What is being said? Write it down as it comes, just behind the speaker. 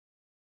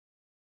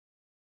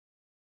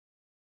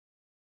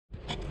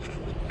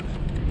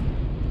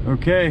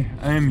Okay,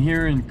 I am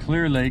here in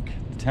Clear Lake,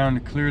 the town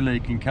of Clear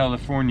Lake in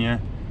California,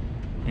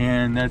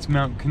 and that's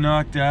Mount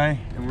Canocti,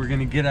 and we're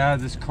gonna get out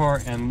of this car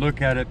and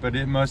look at it, but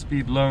it must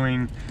be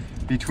blowing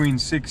between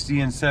 60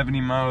 and 70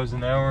 miles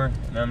an hour,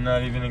 and I'm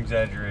not even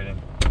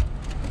exaggerating.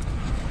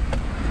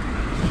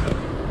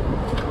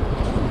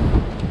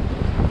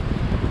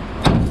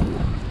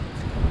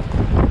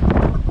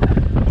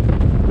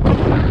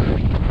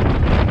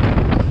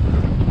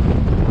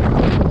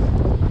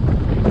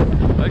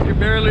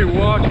 Barely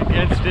walk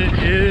against it.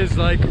 It is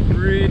like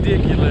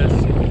ridiculous.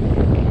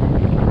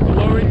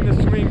 Blowing the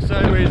swing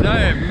sideways. I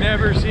have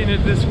never seen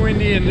it this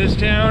windy in this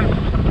town,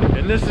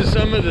 and this is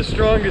some of the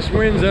strongest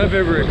winds I've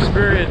ever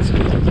experienced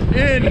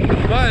in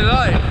my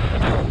life.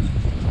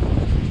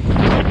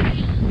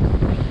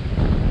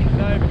 I'm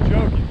not even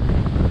joking.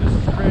 This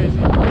is crazy.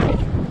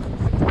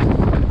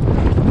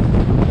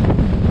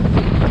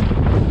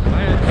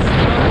 I am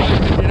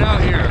struggling to get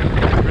out here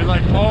with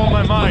like all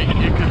my might.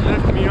 It could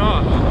lift me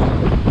off.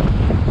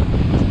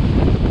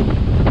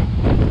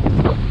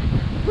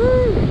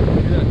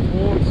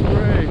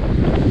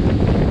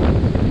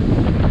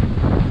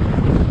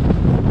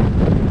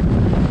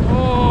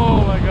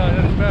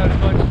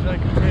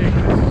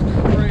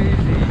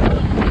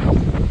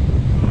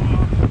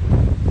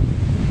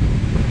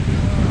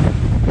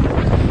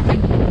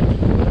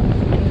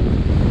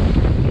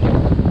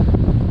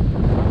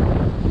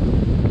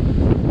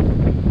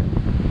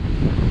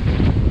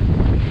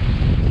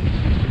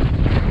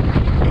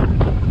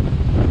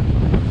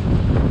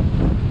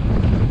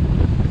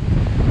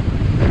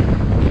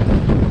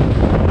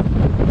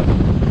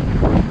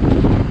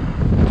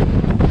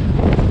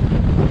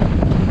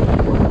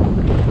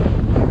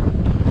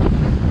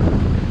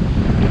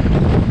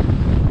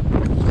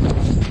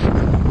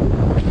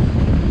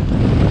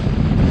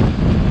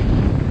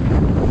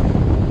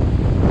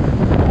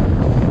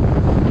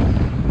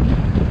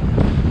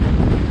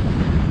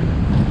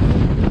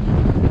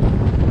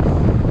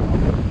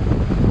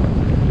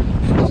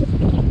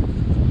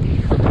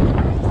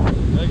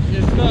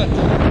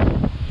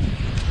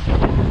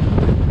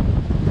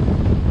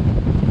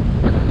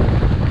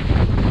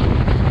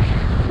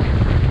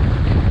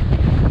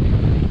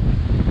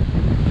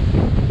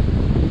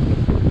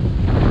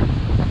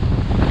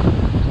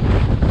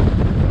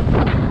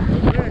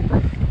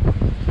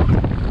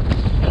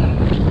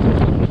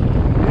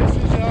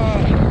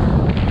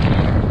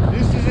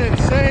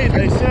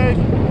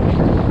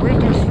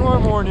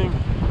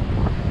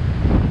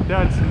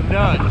 That's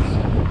nuts.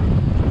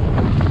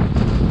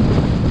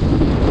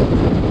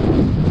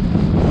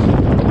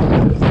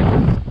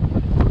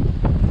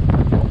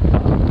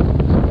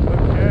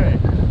 Okay.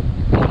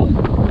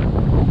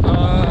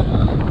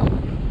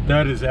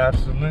 That is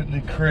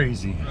absolutely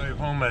crazy. Drive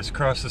home, I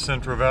crossed the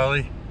Central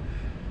Valley,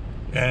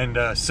 and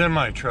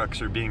semi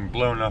trucks are being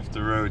blown off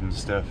the road and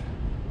stuff.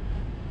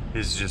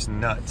 It's just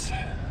nuts.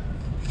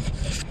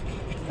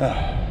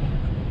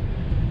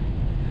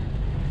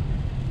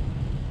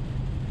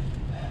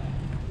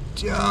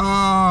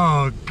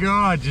 Oh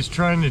God, just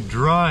trying to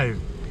drive.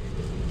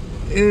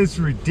 It's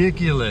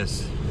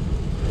ridiculous.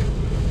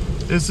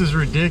 This is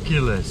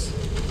ridiculous.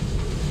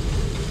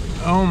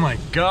 Oh my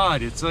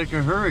God, it's like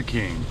a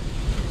hurricane.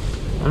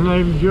 I'm not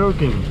even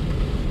joking.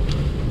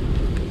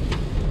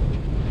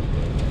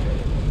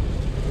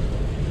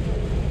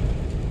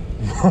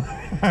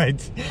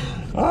 What?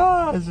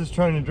 I was just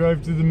trying to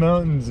drive through the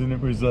mountains and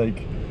it was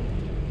like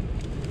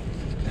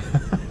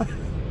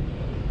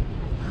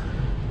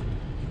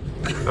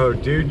oh,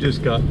 dude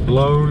just got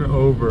blown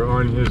over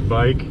on his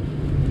bike.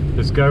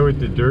 This guy with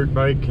the dirt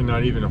bike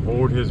cannot even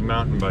hold his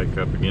mountain bike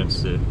up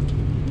against it.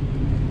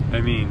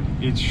 I mean,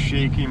 it's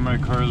shaking my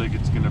car like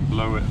it's gonna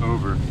blow it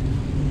over.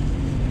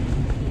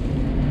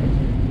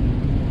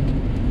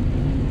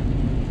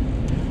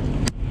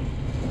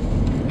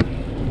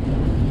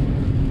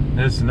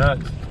 It's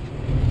nuts.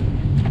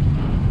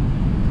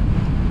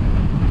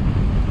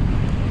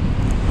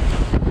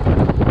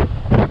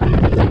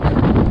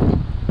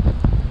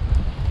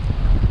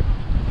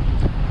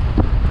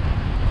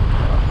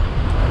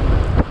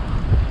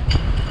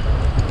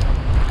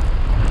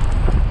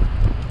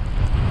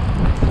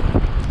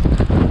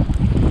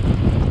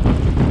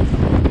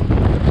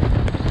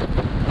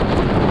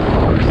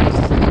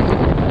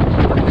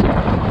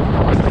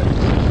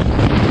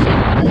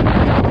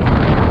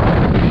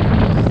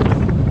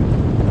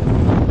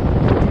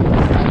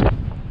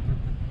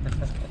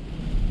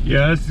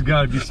 Yeah, this has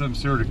got to be some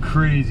sort of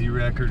crazy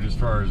record as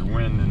far as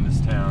wind in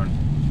this town.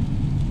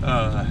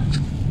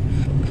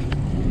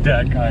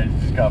 That guy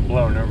just got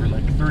blown over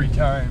like 3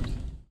 times.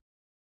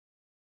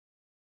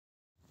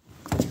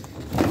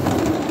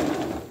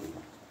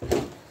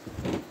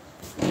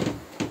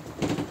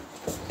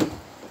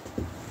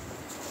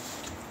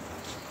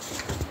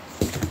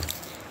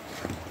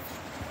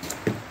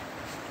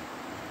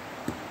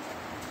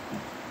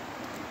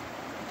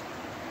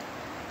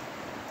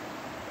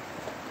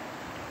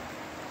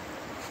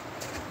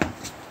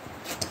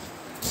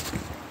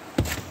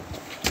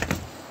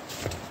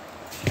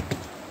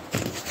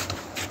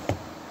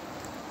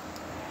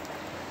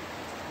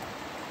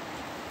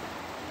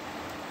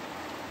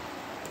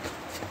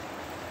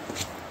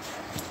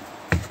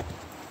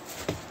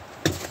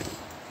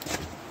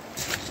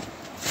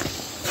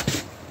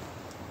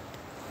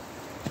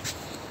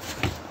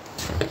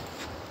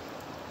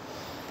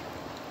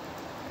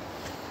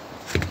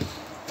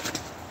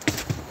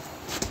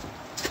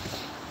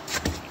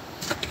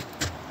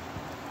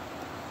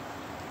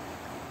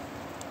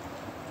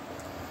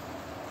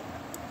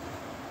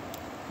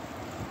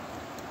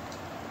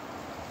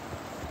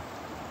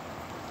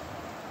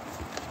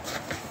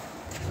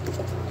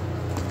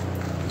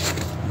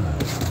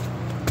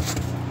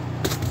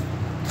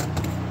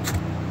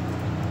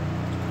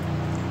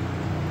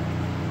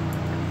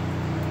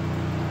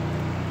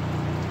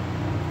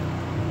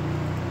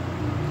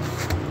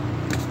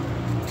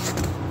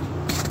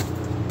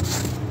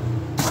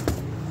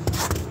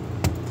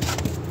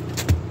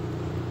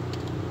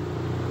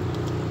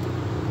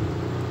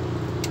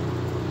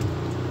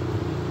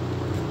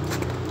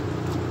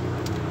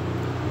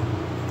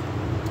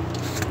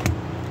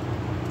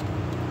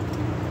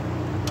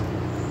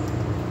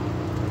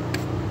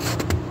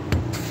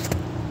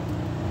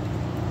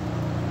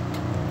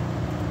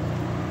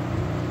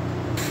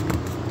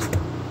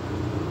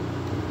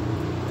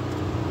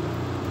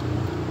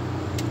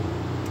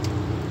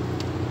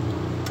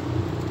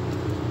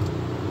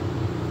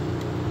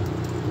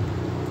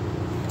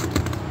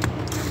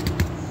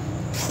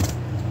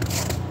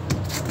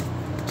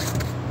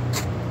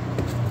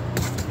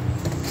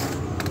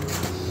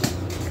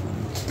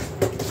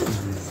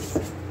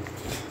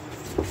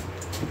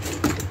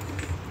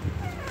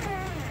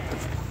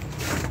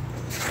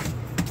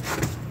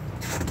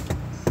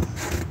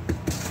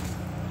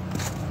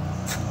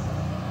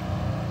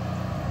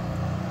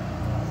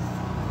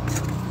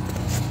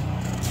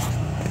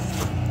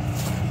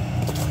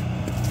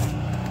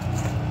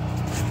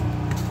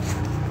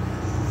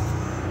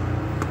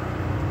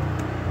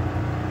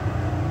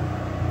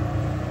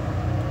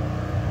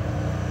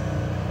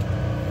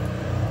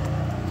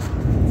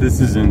 This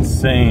is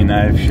insane.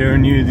 I've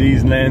shown you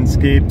these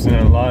landscapes in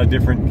a lot of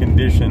different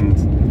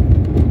conditions.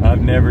 I've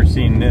never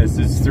seen this.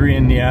 It's 3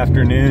 in the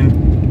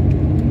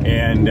afternoon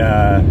and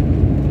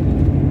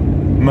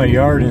my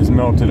yard has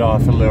melted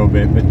off a little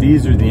bit, but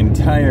these are the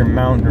entire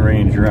mountain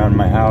range around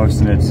my house,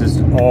 and it's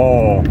just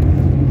all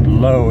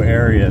low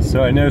areas.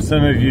 So I know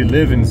some of you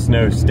live in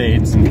snow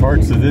states and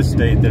parts of this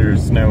state that are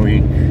snowy,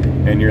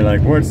 and you're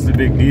like, what's the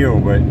big deal?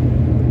 But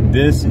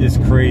this is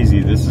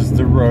crazy. This is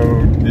the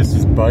road. This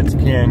is Budds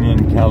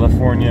Canyon,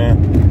 California.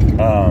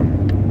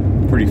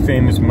 Pretty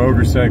famous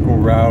motorcycle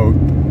route.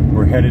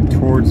 We're headed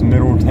towards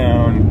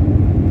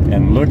Middletown,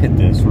 and look at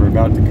this. We're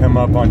about to come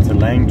up onto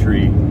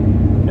Langtree,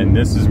 and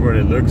this is what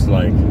it looks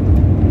like.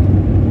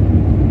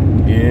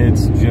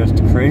 It's just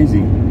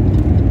crazy.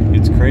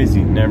 It's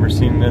crazy. Never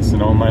seen this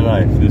in all my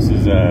life. This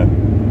is a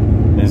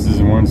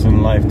once in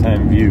a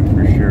lifetime view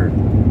for sure.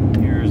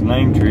 Here's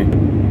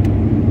Langtree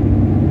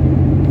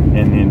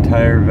and the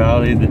entire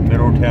valley that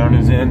Middletown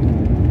is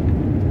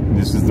in.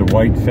 This is the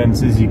white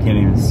fences. You can't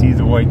even see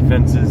the white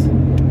fences.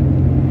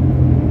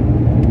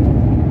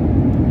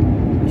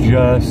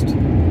 Just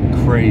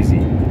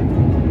crazy.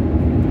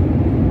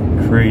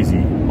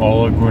 Crazy.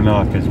 All of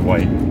Gwinnett is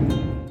white.